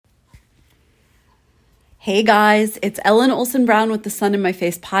Hey guys, it's Ellen Olson Brown with the Sun in My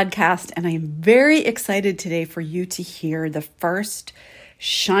Face podcast, and I am very excited today for you to hear the first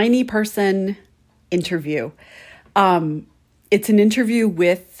shiny person interview. It's an interview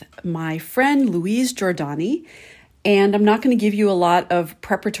with my friend Louise Giordani, and I'm not going to give you a lot of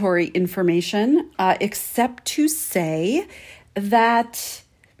preparatory information, except to say that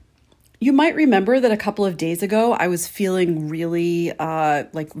you might remember that a couple of days ago, I was feeling really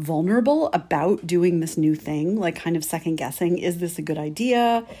vulnerable about doing this new thing, like kind of second guessing. Is this a good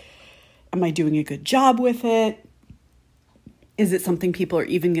idea? Am I doing a good job with it? Is it something people are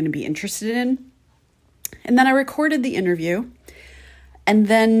even going to be interested in? And then I recorded the interview. And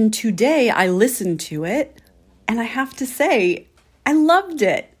then today I listened to it. And I have to say, I loved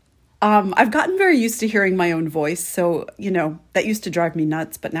it. I've gotten very used to hearing my own voice. So, that used to drive me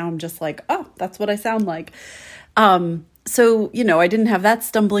nuts. But now I'm just like, oh, that's what I sound like. I didn't have that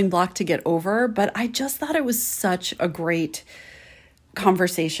stumbling block to get over. But I just thought it was such a great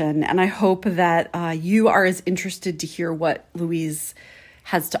conversation. And I hope that you are as interested to hear what Louise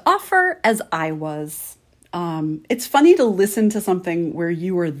has to offer as I was. It's funny to listen to something where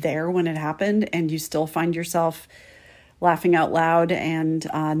you were there when it happened and you still find yourself laughing out loud and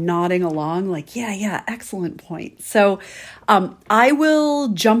nodding along like, yeah, excellent point. So I will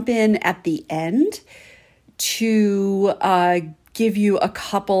jump in at the end to give you a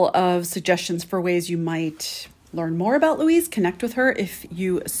couple of suggestions for ways you might learn more about Louise, connect with her if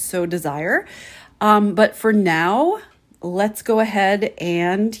you so desire. But for now, let's go ahead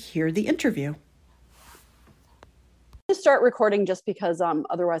and hear the interview. Start recording just because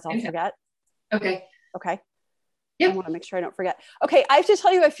otherwise I'll forget. Okay. I want to make sure I don't forget. Okay, I have to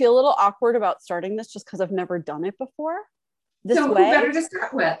tell you, I feel a little awkward about starting this just because I've never done it before. Who better to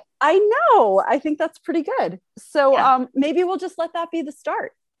start with? I know. I think that's pretty good. So maybe we'll just let that be the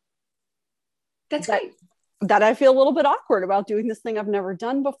start. That's great. That I feel a little bit awkward about doing this thing I've never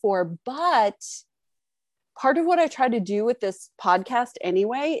done before. But part of what I try to do with this podcast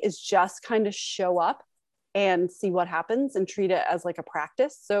anyway is just kind of show up and see what happens and treat it as like a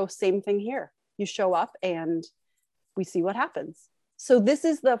practice. So same thing here. You show up and we see what happens. So this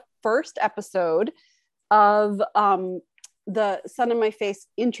is the first episode of the Sun in My Face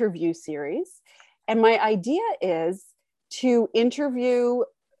interview series. And my idea is to interview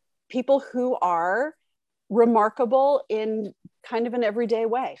people who are remarkable in kind of an everyday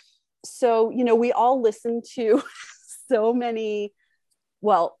way. So, we all listen to so many,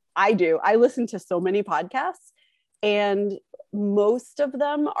 I do. I listen to so many podcasts, and most of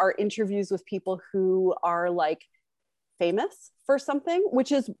them are interviews with people who are like famous for something,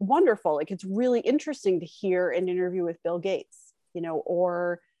 which is wonderful. Like, it's really interesting to hear an interview with Bill Gates,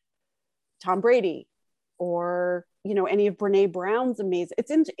 or Tom Brady, or, any of Brene Brown's amazing.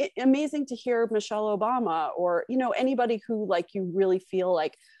 It's amazing to hear Michelle Obama, or, anybody who like you really feel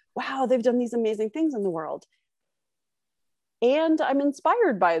like, wow, they've done these amazing things in the world. And I'm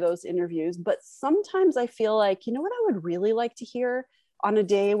inspired by those interviews, but sometimes I feel like, what I would really like to hear on a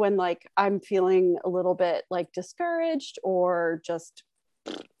day when like I'm feeling a little bit like discouraged or just,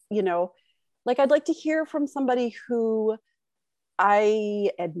 like I'd like to hear from somebody who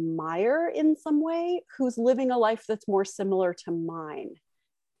I admire in some way, who's living a life that's more similar to mine,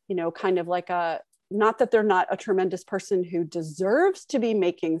 kind of like not that they're not a tremendous person who deserves to be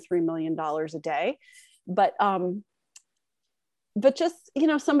making $3 million a day, but just,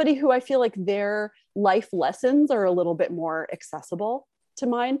 somebody who I feel like their life lessons are a little bit more accessible to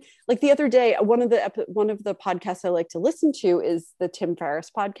mine. Like the other day, one of the podcasts I like to listen to is the Tim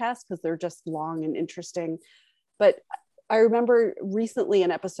Ferriss podcast, because they're just long and interesting. But I remember recently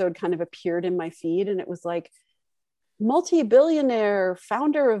an episode kind of appeared in my feed, and it was like multi-billionaire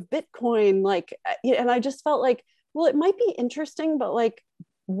founder of Bitcoin, and I just felt like, well, it might be interesting, but like,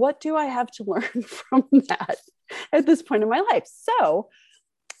 what do I have to learn from that at this point in my life? So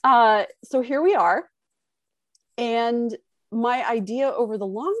here we are. And my idea over the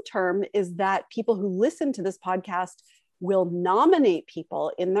long term is that people who listen to this podcast will nominate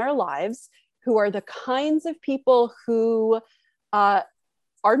people in their lives who are the kinds of people who are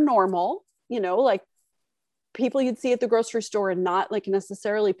normal, like people you'd see at the grocery store and not like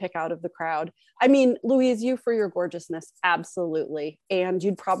necessarily pick out of the crowd. I mean, Louise, you for your gorgeousness, absolutely. And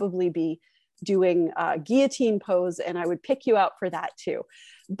you'd probably be doing a guillotine pose, and I would pick you out for that too.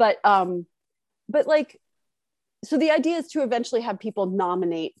 But like, so the idea is to eventually have people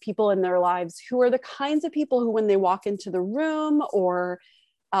nominate people in their lives who are the kinds of people who, when they walk into the room or,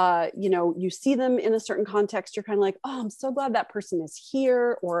 you see them in a certain context, you're kind of like, oh, I'm so glad that person is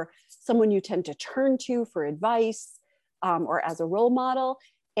here, or someone you tend to turn to for advice, or as a role model.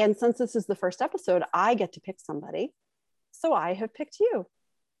 And since this is the first episode, I get to pick somebody. So I have picked you.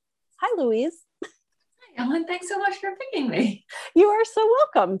 Hi, Louise. Hi, Ellen. Thanks so much for picking me. You are so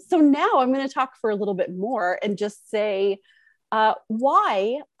welcome. So now I'm going to talk for a little bit more and just say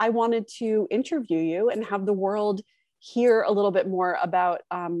why I wanted to interview you and have the world hear a little bit more about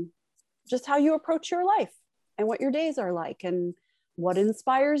just how you approach your life and what your days are like and what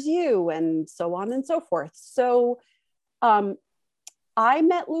inspires you and so on and so forth. So I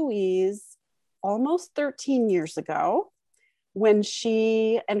met Louise almost 13 years ago when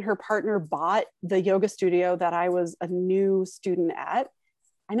she and her partner bought the yoga studio that I was a new student at.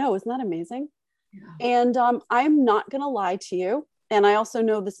 I know, isn't that amazing? Yeah. And I'm not going to lie to you. And I also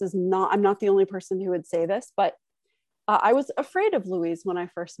know I'm not the only person who would say this, but I was afraid of Louise when I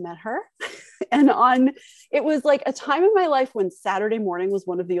first met her. It was like a time in my life when Saturday morning was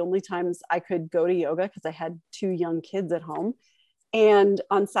one of the only times I could go to yoga because I had 2 young kids at home. And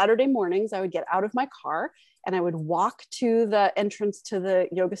on Saturday mornings, I would get out of my car and I would walk to the entrance to the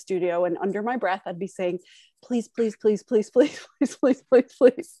yoga studio. And under my breath, I'd be saying, please, please, please, please, please, please, please, please,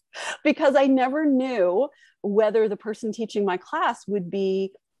 please, because I never knew whether the person teaching my class would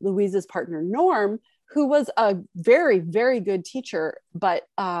be Louise's partner, Norm, who was a very, very good teacher, but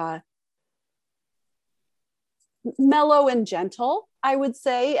mellow and gentle, I would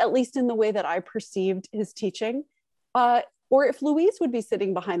say, at least in the way that I perceived his teaching. Or if Louise would be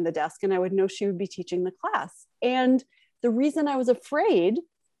sitting behind the desk and I would know she would be teaching the class. And the reason I was afraid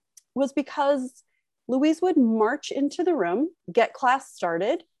was because Louise would march into the room, get class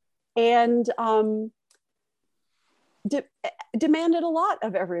started, and demanded a lot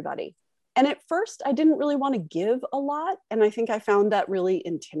of everybody. And at first I didn't really want to give a lot. And I think I found that really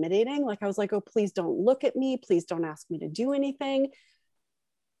intimidating. Like I was like, oh, please don't look at me. Please don't ask me to do anything.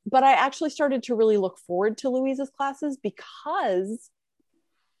 But I actually started to really look forward to Louise's classes because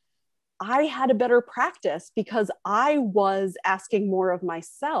I had a better practice, because I was asking more of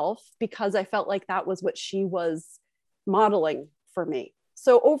myself, because I felt like that was what she was modeling for me.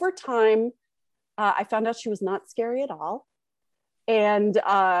 So over time, I found out she was not scary at all. And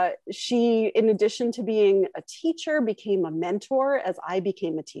she, in addition to being a teacher, became a mentor as I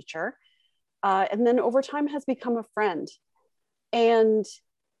became a teacher. And then over time has become a friend. And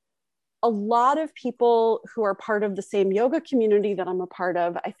a lot of people who are part of the same yoga community that I'm a part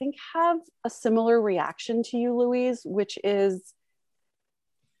of, I think, have a similar reaction to you, Louise, which is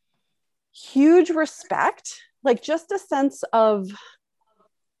huge respect, like just a sense of,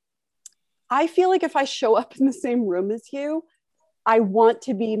 I feel like if I show up in the same room as you, I want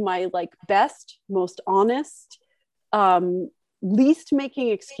to be my like best, most honest, least making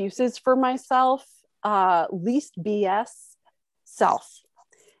excuses for myself, least BS self.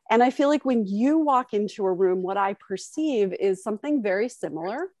 And I feel like when you walk into a room, what I perceive is something very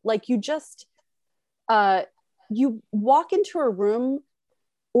similar. Like you just, you walk into a room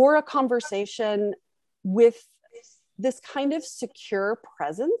or a conversation with this kind of secure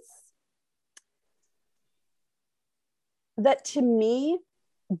presence that to me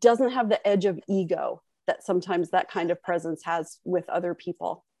doesn't have the edge of ego that sometimes that kind of presence has with other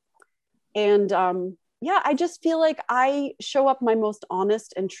people. And yeah, I just feel like I show up my most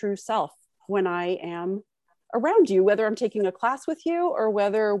honest and true self when I am around you, whether I'm taking a class with you or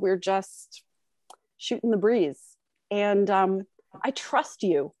whether we're just shooting the breeze. And I trust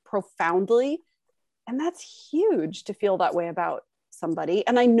you profoundly. And that's huge to feel that way about somebody.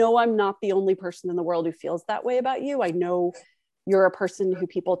 And I know I'm not the only person in the world who feels that way about you. I know you're a person who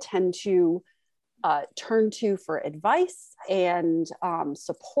people tend to turn to for advice and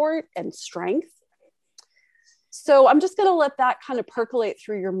support and strength. So I'm just going to let that kind of percolate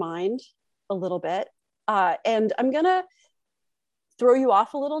through your mind a little bit. And I'm going to throw you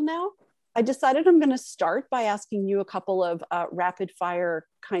off a little now. I decided I'm going to start by asking you a couple of rapid fire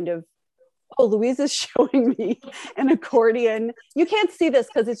kind of, oh, Louise is showing me an accordion. You can't see this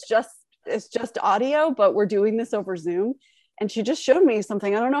because it's just audio, but we're doing this over Zoom. And she just showed me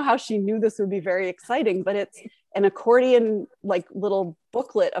something. I don't know how she knew this would be very exciting, but it's an accordion, like little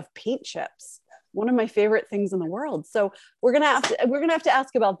booklet of paint chips. One of my favorite things in the world. So we're gonna have to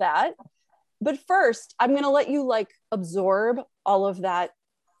ask about that. But first, I'm gonna let you like absorb all of that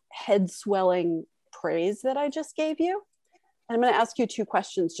head swelling praise that I just gave you. And I'm gonna ask you 2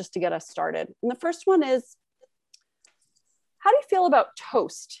 questions just to get us started. And the first one is, how do you feel about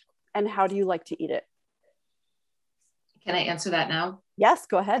toast and how do you like to eat it? Can I answer that now? Yes,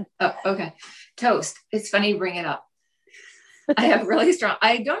 go ahead. Oh, okay. Toast. It's funny you bring it up. I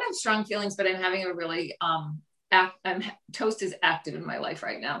don't have strong feelings, but I'm having a really, toast is active in my life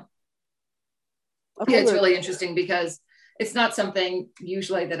right now. Okay. It's really interesting because it's not something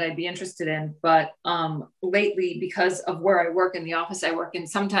usually that I'd be interested in, but lately, because of where I work in the office I work in,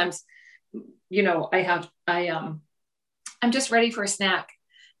 sometimes, I'm just ready for a snack.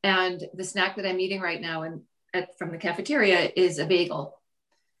 And the snack that I'm eating right now from the cafeteria is a bagel.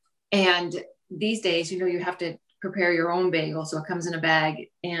 And these days, you have to prepare your own bagel. So it comes in a bag.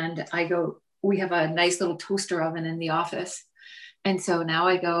 And we have a nice little toaster oven in the office. And so now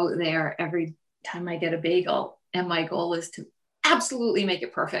I go there every time I get a bagel. And my goal is to absolutely make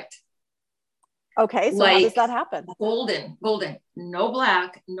it perfect. Okay. So how does that happen? Golden, no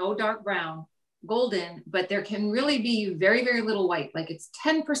black, no dark brown, golden, but there can really be very, very little white. Like it's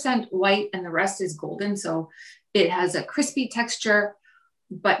 10% white and the rest is golden. So it has a crispy texture,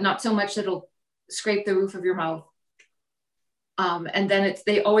 but not so much that it'll scrape the roof of your mouth. And then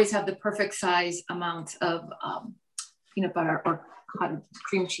they always have the perfect size amount of peanut butter or cottage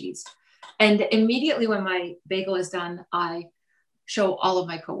cream cheese. And immediately when my bagel is done, I show all of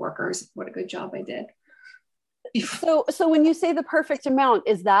my coworkers what a good job I did. So when you say the perfect amount,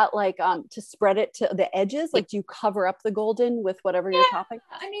 is that like to spread it to the edges? Like do you cover up the golden with whatever you're topping?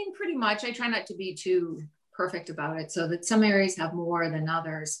 I mean, pretty much. I try not to be too perfect about it so that some areas have more than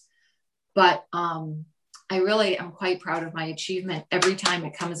others. But I really am quite proud of my achievement every time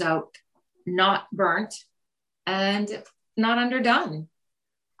it comes out not burnt and not underdone.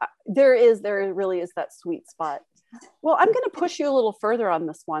 There really is that sweet spot. Well, I'm going to push you a little further on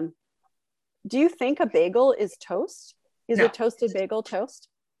this one. Do you think a bagel is toast? Is No. a toasted bagel toast?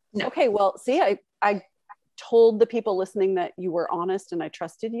 No. Okay, well, see, I told the people listening that you were honest and I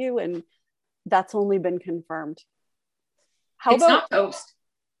trusted you, and that's only been confirmed. It's not toast.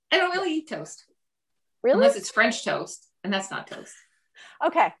 I don't really eat toast. Really? Unless it's French toast, and that's not toast.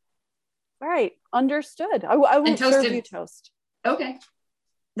 Okay. All right. Understood. I won't serve you toast. Okay.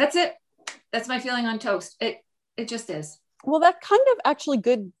 That's it. That's my feeling on toast. It just is. Well, that kind of actually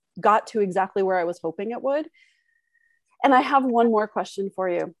got to exactly where I was hoping it would. And I have one more question for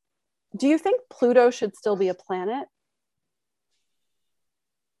you. Do you think Pluto should still be a planet?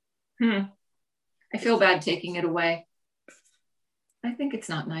 I feel bad taking it away. I think it's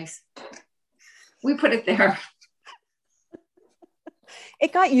not nice. We put it there.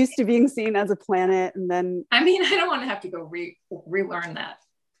 It got used to being seen as a planet, and then... I mean, I don't want to have to go relearn that.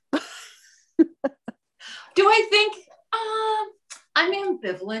 Do I think... I'm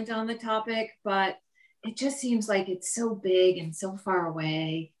ambivalent on the topic, but it just seems like it's so big and so far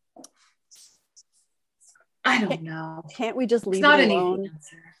away. I don't know. Can't we just leave it alone? It's not an easy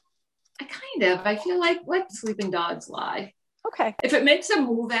answer. I feel like let sleeping dogs lie. Okay. If it makes a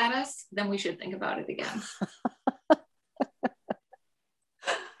move at us, then we should think about it again.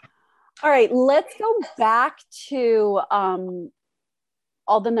 All right, let's go back to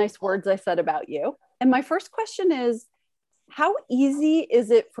all the nice words I said about you. And my first question is, how easy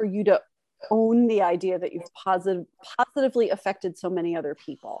is it for you to own the idea that you've positively affected so many other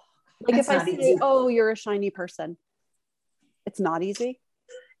people? Like if I say, easy. Oh, you're a shiny person, it's not easy?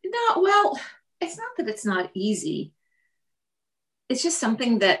 No, well, it's not that it's not easy. It's just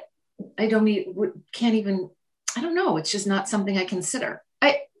something that I don't know. It's just not something I consider.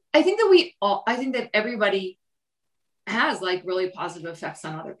 I think that everybody has like really positive effects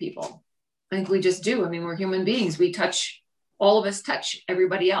on other people. I think we just do. I mean, we're human beings. All of us touch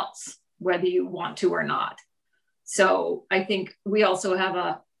everybody else, whether you want to or not. So I think we also have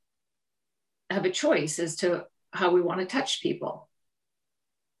a choice as to how we want to touch people.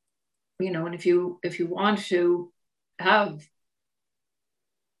 And if you want to have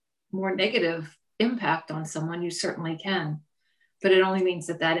more negative impact on someone, you certainly can. But it only means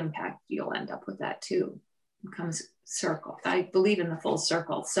that impact, you'll end up with that too. It comes circle. I believe in the full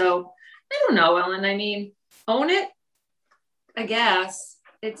circle. So I don't know, Ellen. I mean, own it, I guess.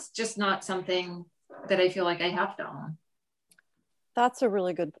 It's just not something that I feel like I have to own. That's a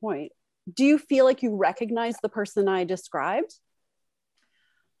really good point. Do you feel like you recognize the person I described?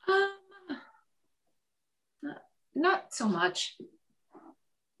 Not so much.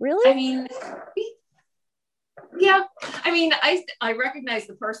 Really? I mean, yeah. I mean, I recognize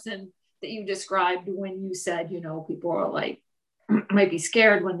the person that you described when you said, people are like, might be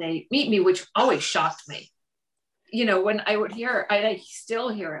scared when they meet me, which always shocked me. When I would hear, I still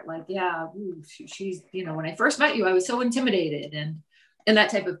hear it like, yeah, she's, when I first met you, I was so intimidated and that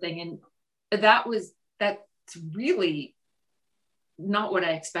type of thing. And that's really not what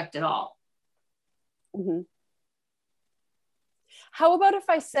I expect at all. Mm-hmm. How about if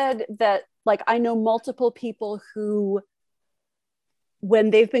I said that, like, I know multiple people who, when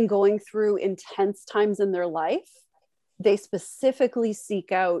they've been going through intense times in their life, they specifically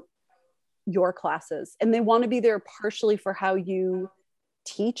seek out your classes, and they want to be there partially for how you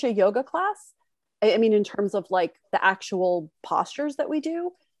teach a yoga class. I mean, in terms of like the actual postures that we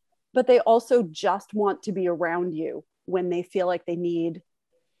do, but they also just want to be around you when they feel like they need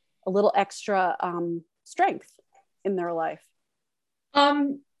a little extra strength in their life.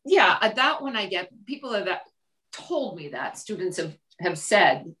 Yeah, that one I get. People have told me that. Students have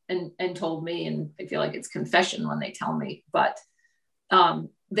said and told me, and I feel like it's confession when they tell me, but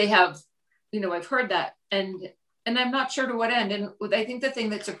they have, I've heard that, and I'm not sure to what end. And I think the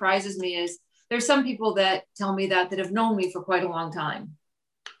thing that surprises me is there's some people that tell me that have known me for quite a long time.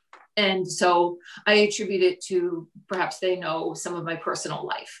 And so I attribute it to perhaps they know some of my personal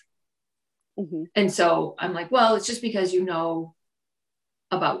life. Mm-hmm. And so I'm like, well, it's just because you know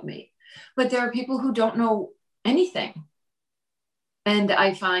about me. But there are people who don't know anything. And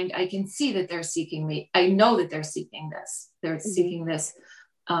I find I can see that they're seeking me. I know that they're seeking this. They're mm-hmm. seeking this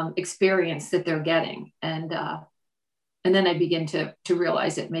experience that they're getting. And then I begin to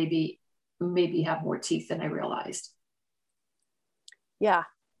realize it maybe have more teeth than I realized. Yeah.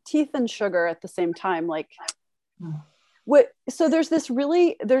 Teeth and sugar at the same time. Like so there's this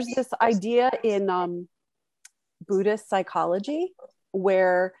idea in Buddhist psychology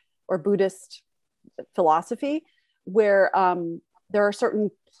or Buddhist philosophy where there are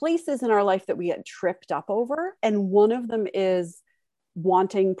certain places in our life that we get tripped up over. And one of them is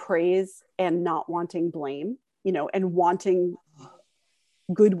wanting praise and not wanting blame, and wanting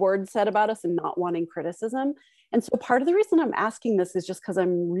good words said about us and not wanting criticism. And so part of the reason I'm asking this is just because I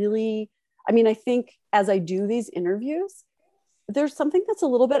think as I do these interviews, there's something that's a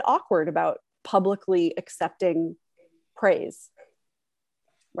little bit awkward about publicly accepting praise,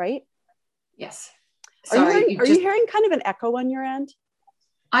 right? Yes. Sorry, are you hearing kind of an echo on your end?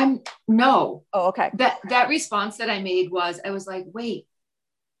 No. Oh, okay. That response that I made I was like, wait,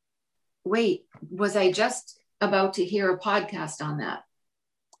 was I just about to hear a podcast on that?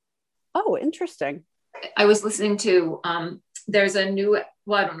 Oh, interesting. I was listening to, there's a new,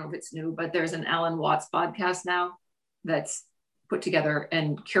 well, I don't know if it's new, but there's an Alan Watts podcast now that's put together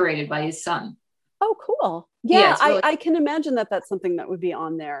and curated by his son. Oh, cool. Yeah, really, I can imagine that that's something that would be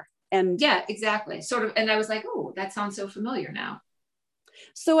on there. And yeah, exactly. Sort of. And I was like, oh, that sounds so familiar now.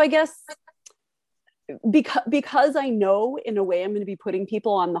 So I guess because I know in a way I'm going to be putting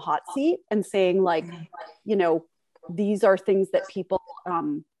people on the hot seat and saying like, these are things that people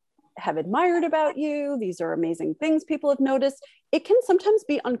have admired about you. These are amazing things people have noticed. It can sometimes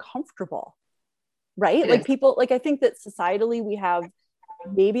be uncomfortable, right? Like people, like I think that societally we have,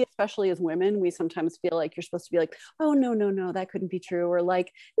 maybe especially as women, we sometimes feel like you're supposed to be like, oh, no, that couldn't be true. Or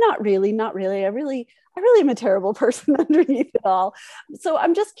like, not really. I really am a terrible person underneath it all. So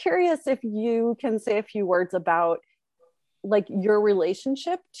I'm just curious if you can say a few words about like your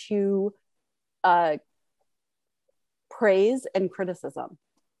relationship to praise and criticism.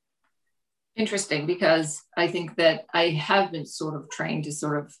 Interesting, because I think that I have been sort of trained to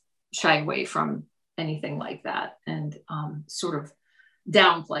sort of shy away from anything like that and sort of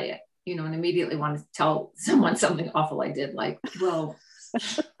downplay it, and immediately want to tell someone something awful I did, like, well,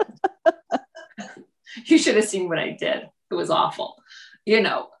 you should have seen what I did. It was awful.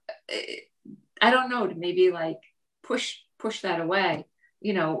 I don't know, to maybe like push that away,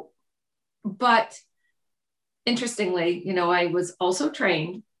 but interestingly, I was also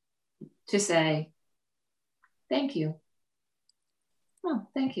trained to say, thank you. Oh,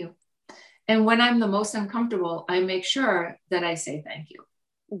 thank you. And when I'm the most uncomfortable, I make sure that I say thank you.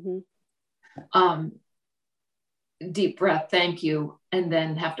 Mm-hmm. Deep breath, thank you, and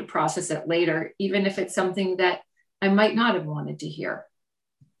then have to process it later, even if it's something that I might not have wanted to hear.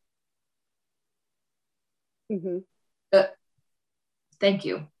 Mm-hmm. Thank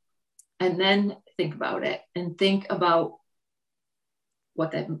you. And then think about it and think about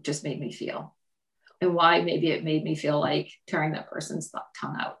what that just made me feel and why maybe it made me feel like tearing that person's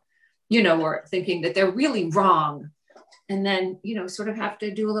tongue out. Or thinking that they're really wrong, and then, sort of have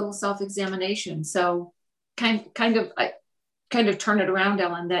to do a little self-examination. So kind of turn it around,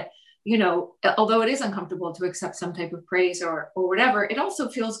 Ellen, that, although it is uncomfortable to accept some type of praise or whatever, it also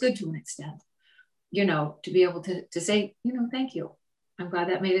feels good to an extent, to be able to say, thank you. I'm glad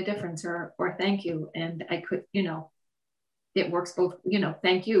that made a difference, or thank you. And I could, it works both,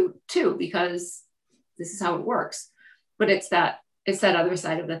 thank you too, because this is how it works. But it's that other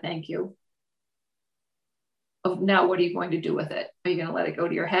side of the thank you. Of now, what are you going to do with it? Are you going to let it go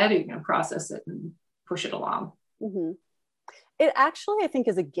to your head? Or are you going to process it and push it along? Mm-hmm. It actually, I think,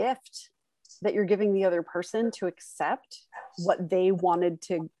 is a gift that you're giving the other person to accept what they wanted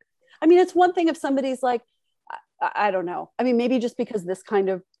to. I mean, it's one thing if somebody's like, I don't know. I mean, maybe just because this kind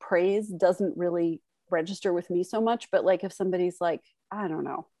of praise doesn't really register with me so much, but like if somebody's like, I don't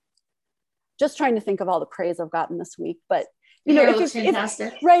know, just trying to think of all the praise I've gotten this week. But you know, Hair looks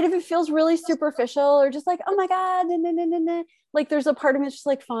fantastic. right, if it feels really superficial or just like, oh my God, nah, nah, nah, nah, nah, like there's a part of me that's just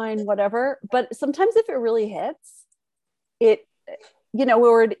like, fine, whatever. But sometimes if it really hits, it, you know,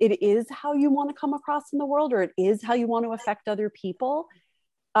 or it is how you want to come across in the world, or it is how you want to affect other people,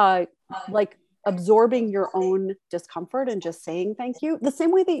 like absorbing your own discomfort and just saying thank you the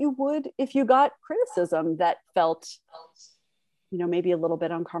same way that you would if you got criticism that felt, you know, maybe a little bit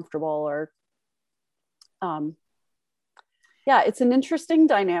uncomfortable or yeah, it's an interesting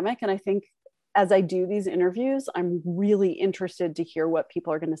dynamic. And I think as I do these interviews, I'm really interested to hear what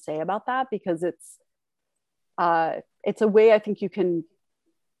people are going to say about that, because it's a way I think you can,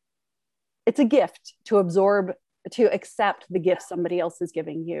 it's a gift to absorb, to accept the gift somebody else is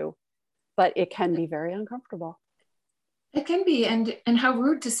giving you, but it can be very uncomfortable. It can be, and how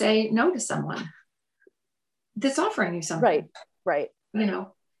rude to say no to someone that's offering you something. Right. You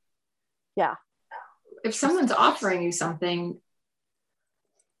know. Yeah. If someone's offering you something,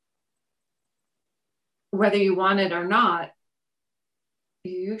 whether you want it or not,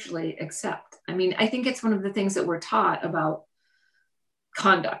 you usually accept. I mean, I think it's one of the things that we're taught about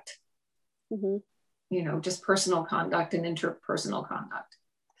conduct. Mm-hmm. You know, just personal conduct and interpersonal conduct.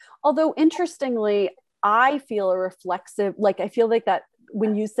 Although interestingly, I feel a reflexive, like I feel like that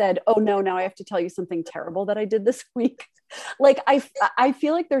when you said, oh no, now I have to tell you something terrible that I did this week. Like I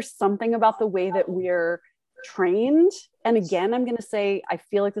feel like there's something about the way that we're trained. And again, I'm going to say, I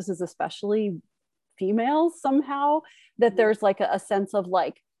feel like this is especially females somehow, that there's like a sense of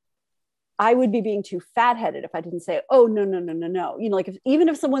like, I would be being too fat-headed if I didn't say, oh, no. You know, like even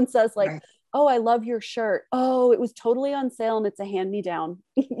if someone says like, right, oh, I love your shirt. Oh, it was totally on sale and it's a hand-me-down.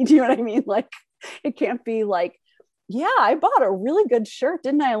 Do you know what I mean? Like, it can't be like, yeah, I bought a really good shirt,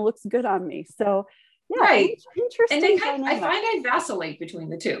 didn't I? It looks good on me. So yeah, right. Interesting. And I find I vacillate between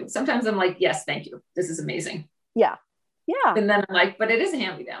the two. Sometimes I'm like, yes, thank you. This is amazing. Yeah. And then I'm like, but it is a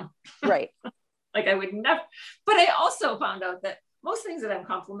hand-me-down. Right. Like I would never, but I also found out that most things that I'm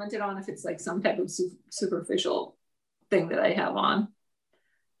complimented on, if it's like some type of superficial thing that I have on,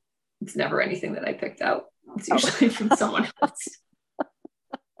 it's never anything that I picked out. It's usually from someone else.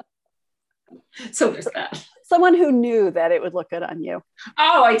 So there's that. Someone who knew that it would look good on you.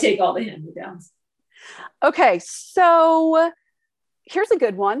 Oh, I take all the hand-me-downs. Okay, so here's a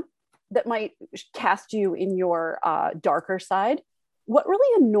good one that might cast you in your darker side. What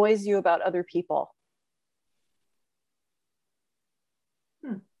really annoys you about other people?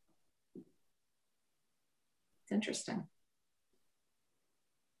 It's interesting.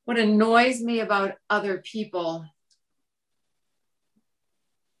 What annoys me about other people?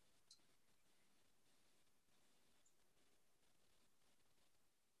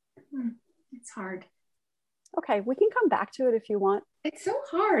 It's hard. Okay, we can come back to it if you want. It's so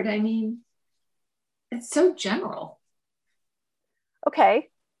hard. I mean, it's so general. Okay.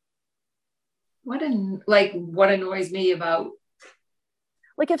 What annoys me about,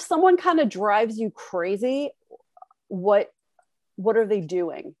 like, if someone kind of drives you crazy, what are they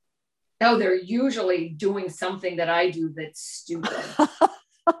doing? Oh, they're usually doing something that I do that's stupid.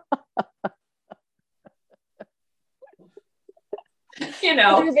 You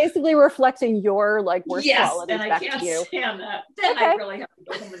know, so you're basically reflecting your like worst qualities and I back can't to you. Stand that. Then okay. I really have to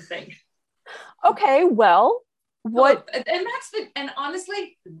go home and think. Okay, well, what? And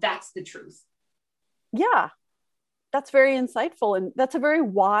honestly, that's the truth. Yeah, that's very insightful, and that's a very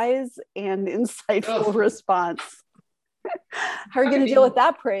wise and insightful response. How are you going to deal with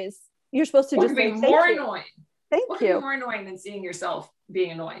that praise? You're supposed to just be more annoying. Thank you. Be more annoying than seeing yourself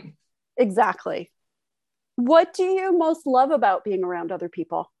being annoying. Exactly. What do you most love about being around other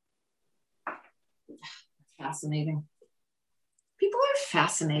people? Fascinating. People are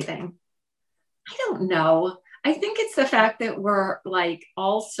fascinating. I don't know. I think it's the fact that we're like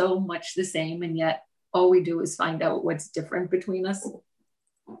all so much the same, and yet all we do is find out what's different between us.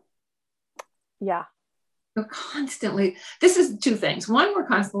 Yeah. We're constantly, this is two things. One, we're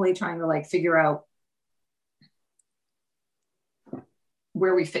constantly trying to like figure out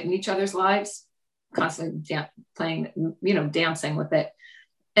where we fit in each other's lives, constantly playing, dancing with it.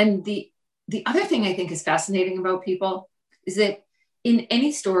 And the other thing I think is fascinating about people is that in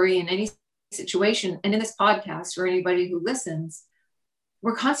any story, in any situation, and in this podcast for anybody who listens,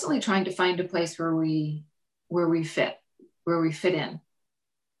 we're constantly trying to find a place where we fit in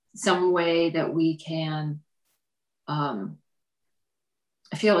some way that we can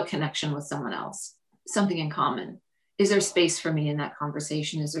feel a connection with someone else, something in common. Is there space for me in that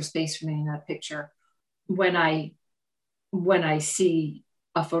conversation? Is there space for me in that picture? when I see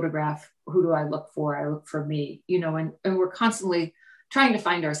a photograph, who do I look for? I look for me, and we're constantly trying to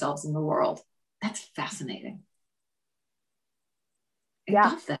find ourselves in the world. That's fascinating. I Yeah.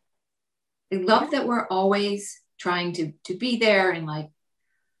 love that. I love that we're always trying to be there and like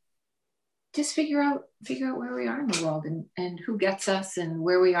just figure out where we are in the world and who gets us and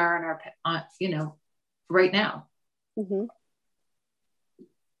where we are in our right now. Mm-hmm.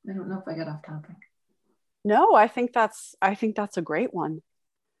 I don't know if I got off topic. No, I think that's a great one.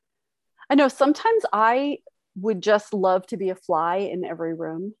 I know sometimes I would just love to be a fly in every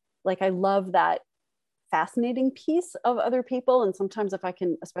room. Like I love that fascinating piece of other people. And sometimes if I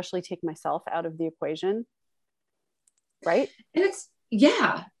can especially take myself out of the equation, right? And it's,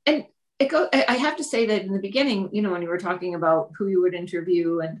 yeah. And I have to say that in the beginning, when you were talking about who you would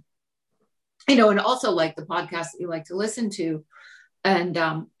interview and, and also like the podcast that you like to listen to. And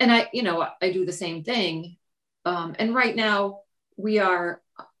I do the same thing. And right now we have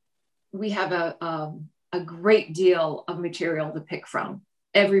a great deal of material to pick from.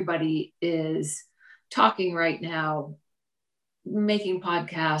 Everybody is talking right now, making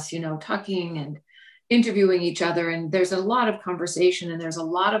podcasts, talking and interviewing each other. And there's a lot of conversation and there's a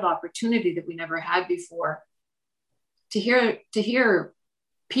lot of opportunity that we never had before to hear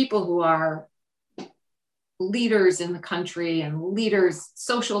people who are leaders in the country and leaders,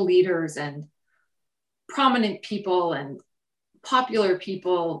 social leaders and prominent people and popular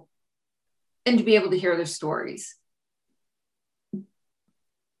people, and to be able to hear their stories.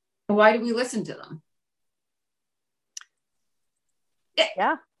 Why do we listen to them?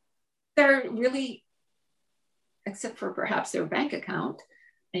 Yeah. They're really, except for perhaps their bank account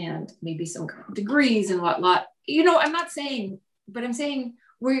and maybe some degrees and whatnot. I'm not saying, but I'm saying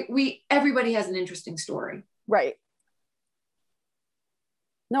everybody has an interesting story. Right.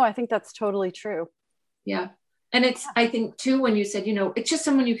 No, I think that's totally true. Yeah. And it's, I think too, when you said, it's just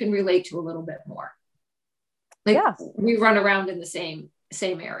someone you can relate to a little bit more. Like yeah. We run around in the same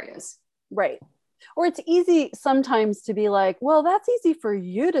areas. Right. Or it's easy sometimes to be like, well, that's easy for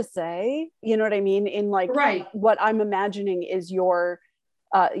you to say. You know what I mean? In like, right. What I'm imagining is your,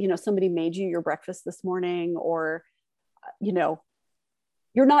 somebody made you your breakfast this morning, or,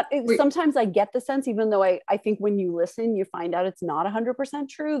 you're not, sometimes I get the sense, even though I think when you listen, you find out it's not 100%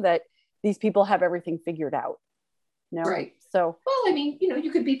 true, that these people have everything figured out. No? Right. So, well, I mean, you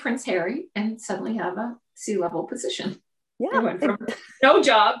could be Prince Harry and suddenly have a C-level position. Yeah. It went from no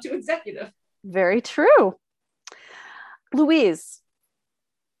job to executive. Very true. Louise,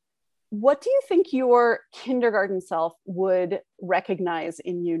 what do you think your kindergarten self would recognize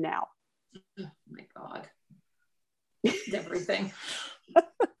in you now? Oh my God. Everything.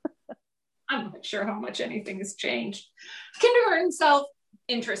 I'm not sure how much anything has changed. Kindergarten self,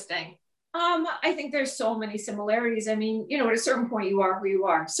 interesting. I think there's so many similarities. I mean, at a certain point you are who you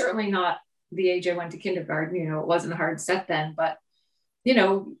are. Certainly not the age I went to kindergarten, it wasn't a hard set then, but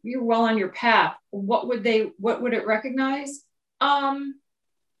you're well on your path. What would it recognize? A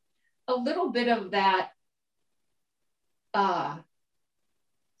little bit of that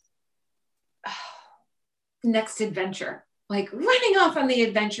next adventure, like running off on the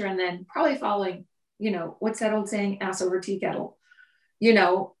adventure and then probably falling, what's that old saying? Ass over tea kettle,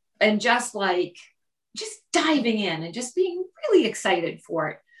 and just diving in and just being really excited for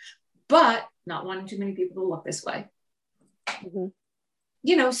it, but not wanting too many people to look this way. Mm-hmm.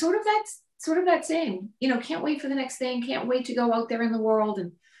 Sort of that saying, can't wait for the next thing, can't wait to go out there in the world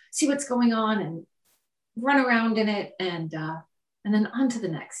and see what's going on and run around in it, and then on to the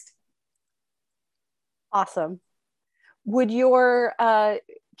next. Awesome. Would your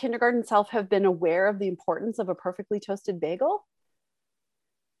kindergarten self have been aware of the importance of a perfectly toasted bagel?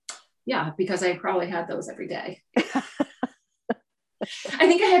 Yeah, because I probably had those every day. I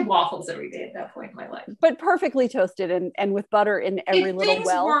think I had waffles every day at that point in my life. But perfectly toasted and with butter in every little things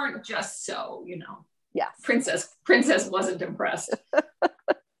well. Weren't just so, Yes. Princess wasn't impressed.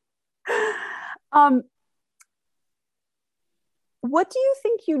 What do you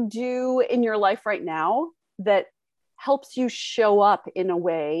think you do in your life right now that helps you show up in a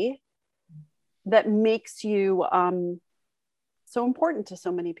way that makes you so important to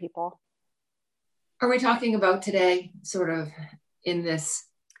so many people? Are we talking about today, sort of in this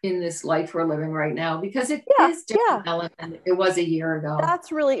life we're living right now? Because it is different than it was a year ago.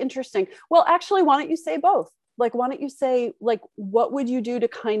 That's really interesting. Well, actually, why don't you say both? Like, why don't you say, like, what would you do to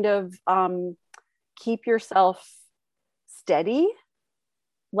kind of keep yourself steady?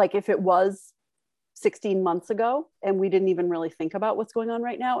 Like if it was 16 months ago and we didn't even really think about what's going on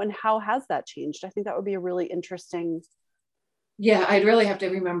right now, and how has that changed? I think that would be a really interesting Yeah, I'd really have to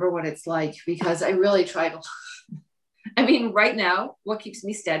remember what it's like, because I really try to. I mean, right now, what keeps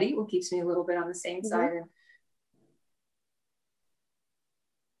me steady, what keeps me a little bit on the same side,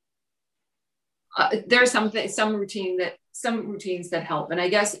 and there's some routines that help. And I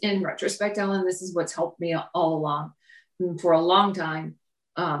guess in retrospect, Ellen, this is what's helped me all along. And for a long time,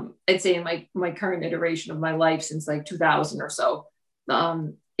 I'd say in my current iteration of my life since like 2000 or so,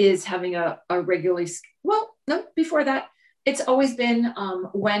 is having a regularly, well, no, before that, it's always been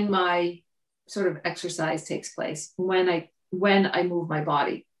when my sort of exercise takes place, when I move my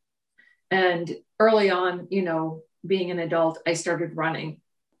body. And early on, being an adult, I started running.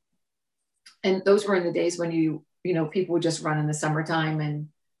 And those were in the days when people would just run in the summertime, and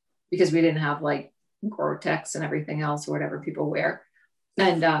because we didn't have like Gore-Tex and everything else or whatever people wear.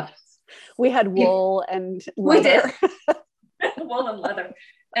 And we had wool and leather. We did. Wool and leather.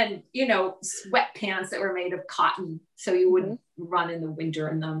 And, sweatpants that were made of cotton. So you wouldn't run in the winter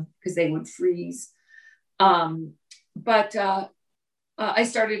in them because they would freeze. But I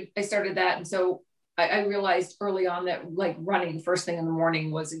started that. And so I realized early on that like running first thing in the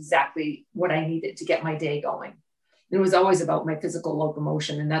morning was exactly what I needed to get my day going. And it was always about my physical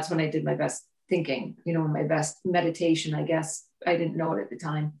locomotion. And that's when I did my best thinking, my best meditation, I guess. I didn't know it at the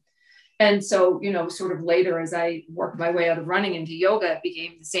time. And so, sort of later, as I worked my way out of running into yoga, it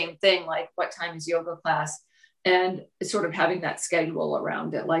became the same thing. Like, what time is yoga class? And sort of having that schedule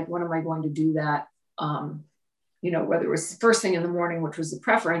around it. Like, when am I going to do that? Whether it was first thing in the morning, which was the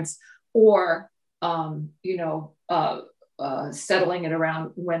preference, or, settling it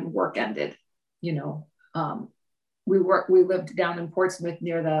around when work ended. We lived down in Portsmouth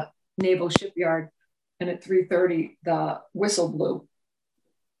near the Naval Shipyard. And at 3:30, the whistle blew.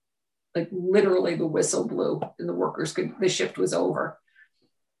 Like literally the whistle blew, and the shift was over.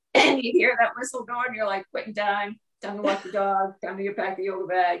 And you hear that whistle going, you're like, quitting time to walk the dog, time to get back the yoga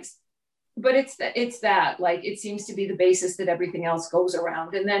bags. But it's that like, it seems to be the basis that everything else goes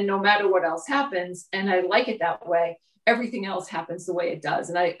around. And then no matter what else happens, and I like it that way, everything else happens the way it does.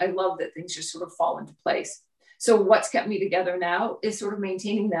 And I love that things just sort of fall into place. So what's kept me together now is sort of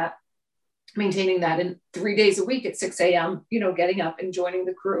maintaining that in 3 days a week at 6 a.m., getting up and joining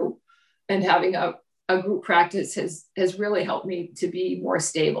the crew. And having a group practice has really helped me to be more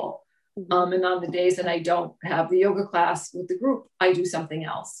stable. And on the days that I don't have the yoga class with the group, I do something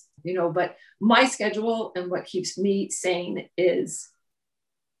else, but my schedule and what keeps me sane is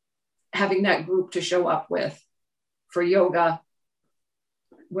having that group to show up with for yoga,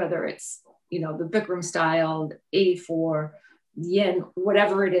 whether it's, the Bikram style, 84, yin,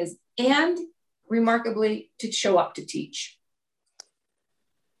 whatever it is, and remarkably to show up to teach.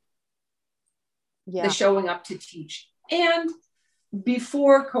 Yeah. The showing up to teach. And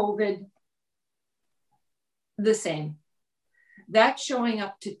before COVID, the same. That showing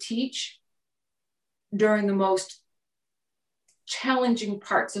up to teach during the most challenging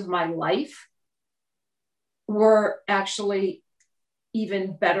parts of my life were actually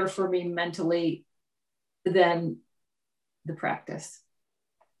even better for me mentally than the practice.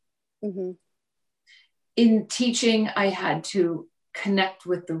 Mm-hmm. In teaching, I had to connect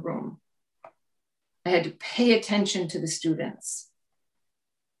with the room. I had to pay attention to the students.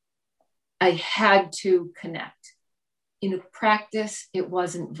 I had to connect. In a practice, it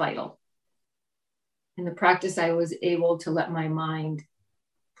wasn't vital. In the practice, I was able to let my mind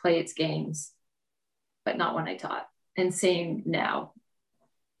play its games, but not when I taught. And same now,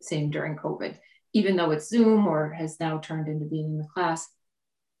 same during COVID. Even though it's Zoom or has now turned into being in the class,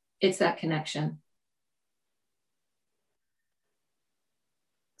 it's that connection.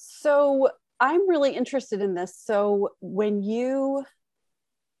 So I'm really interested in this. So when you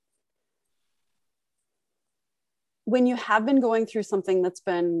have been going through something that's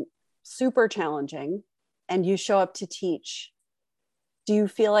been super challenging and you show up to teach, do you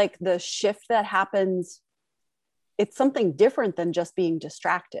feel like the shift that happens, it's something different than just being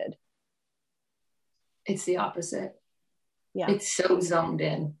distracted? It's the opposite. Yeah. It's so zoned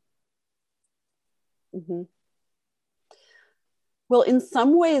in. Mm-hmm. Well, in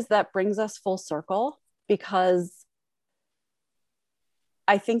some ways that brings us full circle, because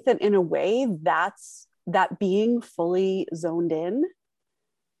I think that in a way that being fully zoned in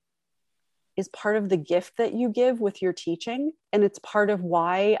is part of the gift that you give with your teaching. And it's part of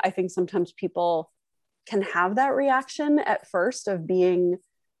why I think sometimes people can have that reaction at first of being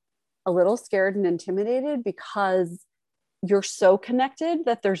a little scared and intimidated, because you're so connected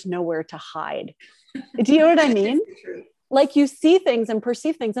that there's nowhere to hide. Do you know what I mean? Like, you see things and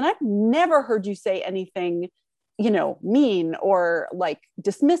perceive things. And I've never heard you say anything, mean or like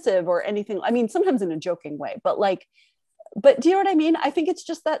dismissive or anything. I mean, sometimes in a joking way, but like but do you know what I mean? I think it's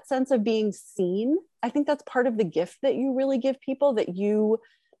just that sense of being seen. I think that's part of the gift that you really give people, that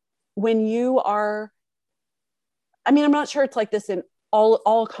when you are, I mean, I'm not sure it's like this in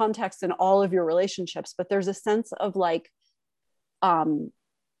all contexts in all of your relationships, but there's a sense of like,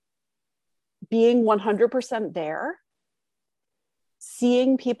 being 100% there,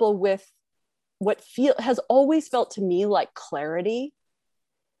 seeing people with what has always felt to me like clarity,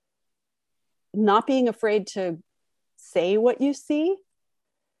 not being afraid to say what you see.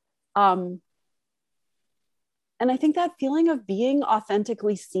 And I think that feeling of being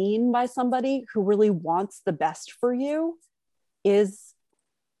authentically seen by somebody who really wants the best for you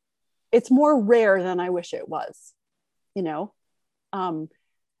it's more rare than I wish it was, you know?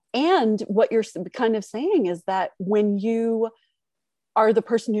 And what you're kind of saying is that when you are the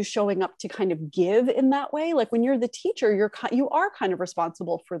person who's showing up to kind of give in that way, like when you're the teacher, you are kind of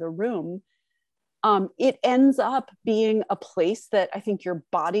responsible for the room. It ends up being a place that I think your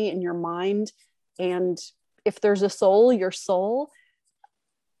body and your mind, and if there's a soul, your soul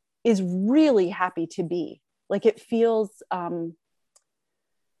is really happy to be. Like it feels, I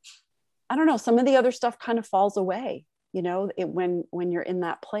don't know, some of the other stuff kind of falls away, you know, when you're in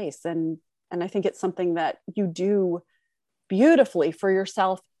that place. And I think it's something that you do beautifully for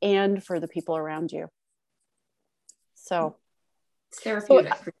yourself and for the people around you. So it's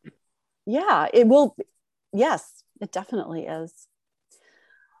therapeutic. Yeah, it will. Yes, it definitely is.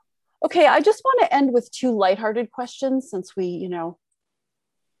 Okay, I just want to end with two lighthearted questions since we, you know,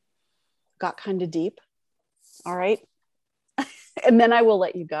 got kind of deep. All right. And then I will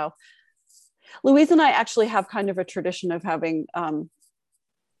let you go. Louise and I actually have kind of a tradition of having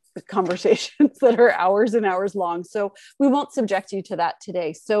conversations that are hours and hours long. So we won't subject you to that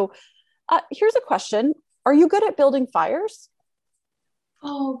today. So here's a question. Are you good at building fires?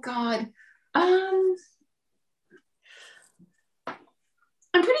 Oh God. I'm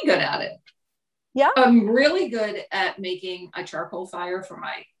pretty good at it. Yeah. I'm really good at making a charcoal fire for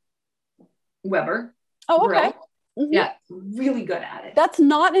my Weber grill. Mm-hmm. Yeah, really good at it. That's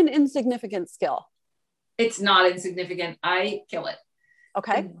not an insignificant skill. It's not insignificant. I kill it.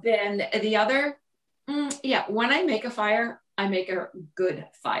 Okay. And then the other, when I make a fire, I make a good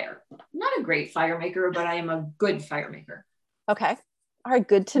fire. Not a great fire maker, but I am a good fire maker. Okay. All right.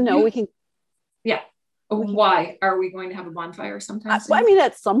 Good to know. Yeah. Why are we going to have a bonfire sometime soon? I mean,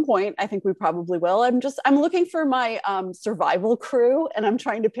 at some point, I think we probably will. I'm looking for my survival crew, and I'm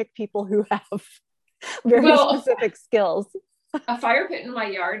trying to pick people who have very specific skills. A fire pit in my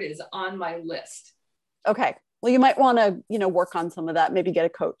yard is on my list. Okay. Well, you might want to, you know, work on some of that. Maybe get a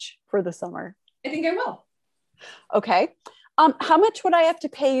coach for the summer. I think I will. Okay. How much would I have to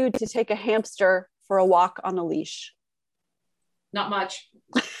pay you to take a hamster for a walk on a leash? Not much.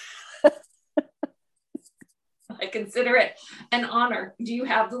 I consider it an honor. Do you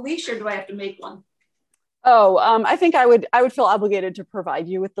have the leash, or do I have to make one? Oh, I think I would feel obligated to provide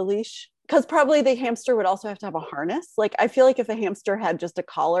you with the leash, because probably the hamster would also have to have a harness. Like, I feel like if a hamster had just a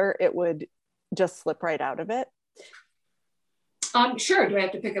collar, it would just slip right out of it. Sure. Do I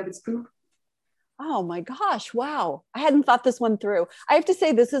have to pick up its poop? Oh my gosh. Wow. I hadn't thought this one through. I have to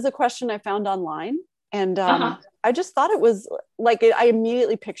say, this is a question I found online, and I just thought it was like, I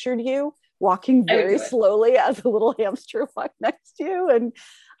immediately pictured you walking very slowly as a little hamster walked next to you. And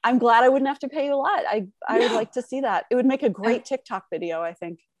I'm glad I wouldn't have to pay you a lot. I would like to see that. It would make a great TikTok video, I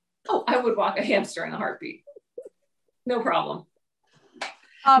think. Oh, I would walk a hamster in a heartbeat. No problem.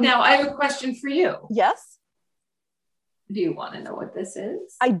 Now I have a question for you. Yes. Do you want to know what this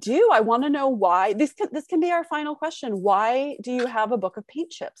is? I do. I want to know why. This can be our final question. Why do you have a book of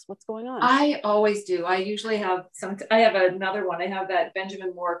paint chips? What's going on? I always do. I usually have I have another one. I have that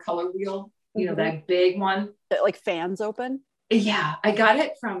Benjamin Moore color wheel, you know, that big one. That like fans open? Yeah. I got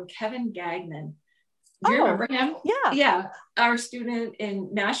it from Kevin Gagnon. Do you remember him? Yeah. Yeah. Our student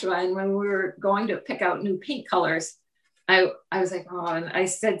in Nashua. And when we were going to pick out new paint colors, I was like, oh, and I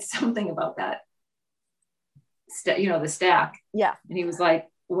said something about that. The stack. Yeah. And he was like,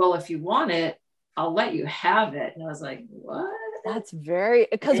 well, if you want it, I'll let you have it. And I was like, what? That's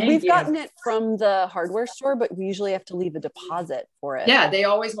because we've gotten it from the hardware store, but we usually have to leave a deposit for it. Yeah, they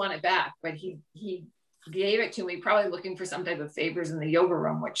always want it back, but he gave it to me, probably looking for some type of favors in the yoga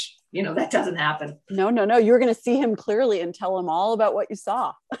room, which, you know, that doesn't happen. No. You were going to see him clearly and tell him all about what you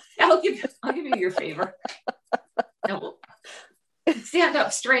saw. I'll give you your favor. No. Stand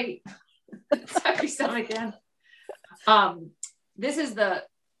up straight. Tuck your stomach in. This is the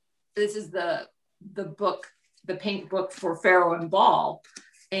book, the paint book for Pharaoh and Ball,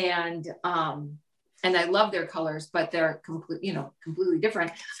 and I love their colors, but they're completely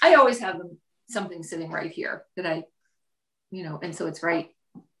different. I always have something sitting right here that I and so it's right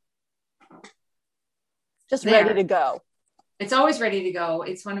just there. ready to go. It's always ready to go.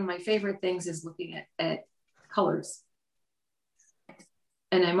 It's one of my favorite things is looking at colors.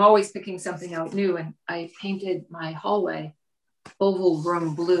 And I'm always picking something out new. And I painted my hallway oval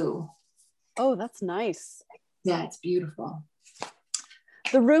room blue. Oh, that's nice. Yeah, it's beautiful.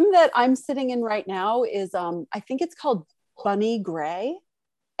 The room that I'm sitting in right now is, I think it's called Bunny Gray.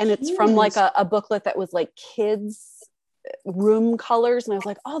 And it's from like a booklet that was like kids room colors. And I was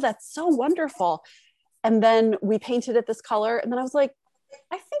like, oh, that's so wonderful. And then we painted it this color. And then I was like,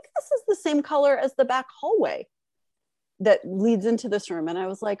 I think this is the same color as the back hallway that leads into this room. And I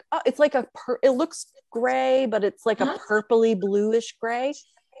was like, oh, it's like it looks gray, but it's like a purpley bluish gray.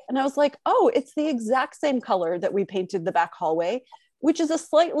 And I was like, oh, it's the exact same color that we painted the back hallway, which is a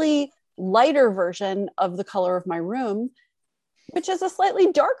slightly lighter version of the color of my room, which is a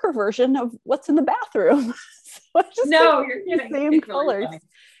slightly darker version of what's in the bathroom. So it's just you're kidding. Same it's colors. Really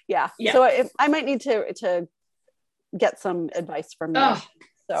yeah. So I might need to get some advice from you. Oh,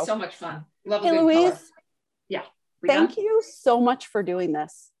 so much fun. Love a hey, good Louise. color. Yeah. Thank you so much for doing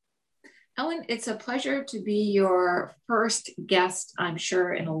this. Ellen, it's a pleasure to be your first guest, I'm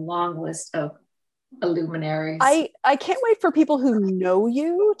sure, in a long list of luminaries. I can't wait for people who know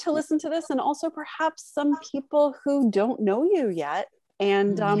you to listen to this, and also perhaps some people who don't know you yet.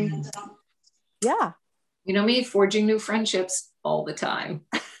 And yeah. You know me, forging new friendships all the time.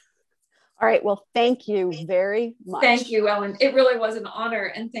 All right. Well, thank you very much. Thank you, Ellen. It really was an honor.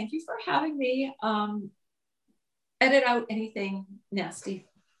 And thank you for having me. Edit out anything nasty.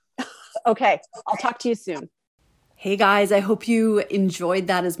 Okay. I'll talk to you soon. Hey guys, I hope you enjoyed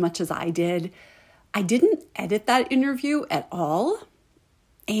that as much as I did. I didn't edit that interview at all.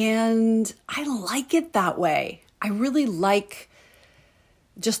 And I like it that way. I really like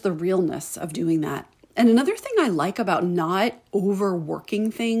just the realness of doing that. And another thing I like about not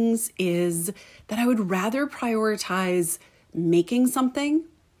overworking things is that I would rather prioritize making something,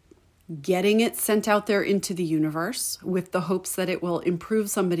 getting it sent out there into the universe with the hopes that it will improve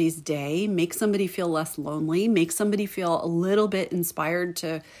somebody's day, make somebody feel less lonely, make somebody feel a little bit inspired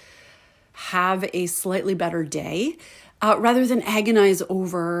to have a slightly better day, rather than agonize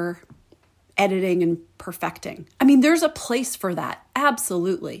over editing and perfecting. I mean, there's a place for that.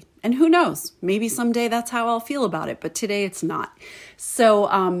 Absolutely. And who knows, maybe someday that's how I'll feel about it, but today it's not.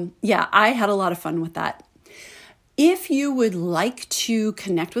 So yeah, I had a lot of fun with that. If you would like to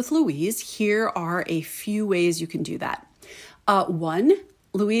connect with Louise, here are a few ways you can do that. One,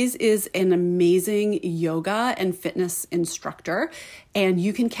 Louise is an amazing yoga and fitness instructor, and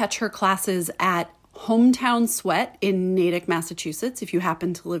you can catch her classes at Hometown Sweat in Natick, Massachusetts, if you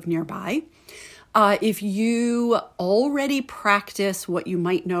happen to live nearby. If you already practice what you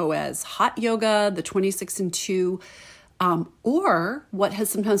might know as hot yoga, the 26 and 2, or what has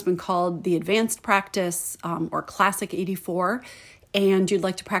sometimes been called the advanced practice or classic 84, and you'd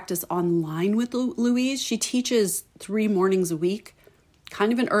like to practice online with Louise, she teaches 3 mornings a week,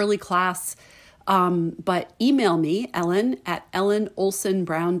 kind of an early class, but email me, Ellen, at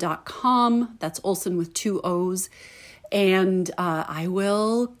ellenolsenbrown.com. That's Olsen with 2 O's, and I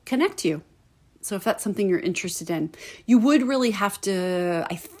will connect you. So if that's something you're interested in, you would really have to,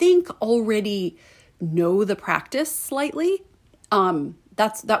 I think, already know the practice slightly.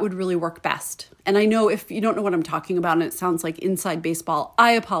 That would really work best. And I know if you don't know what I'm talking about and it sounds like inside baseball,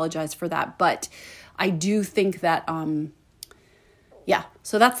 I apologize for that. But I do think that, yeah,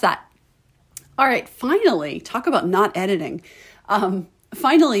 so that's that. All right, finally, talk about not editing.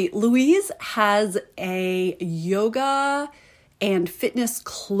 Finally, Louise has a yoga and fitness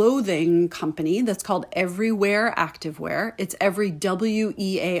clothing company that's called Everywhere Activewear. It's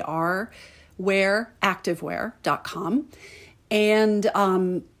WEAR wear, activewear.com. And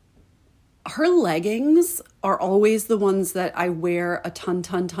her leggings are always the ones that I wear a ton.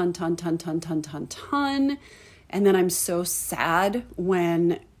 And then I'm so sad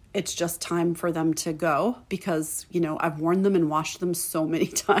when it's just time for them to go because, I've worn them and washed them so many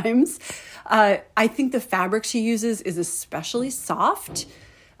times. I think the fabric she uses is especially soft.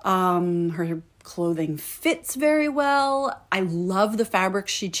 Her clothing fits very well. I love the fabric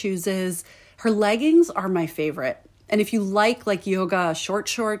she chooses. Her leggings are my favorite. And if you like yoga short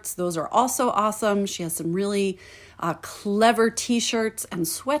shorts, those are also awesome. She has some really clever t-shirts and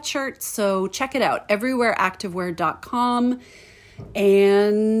sweatshirts. So check it out, everywhereactivewear.com.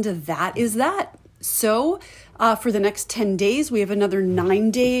 And that is that. So for the next 10 days, we have another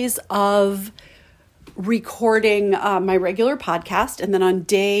 9 days of recording my regular podcast. And then on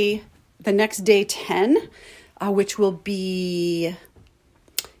the next day 10, which will be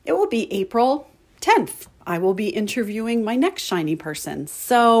April 10th. I will be interviewing my next shiny person.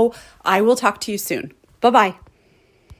 So I will talk to you soon. Bye-bye.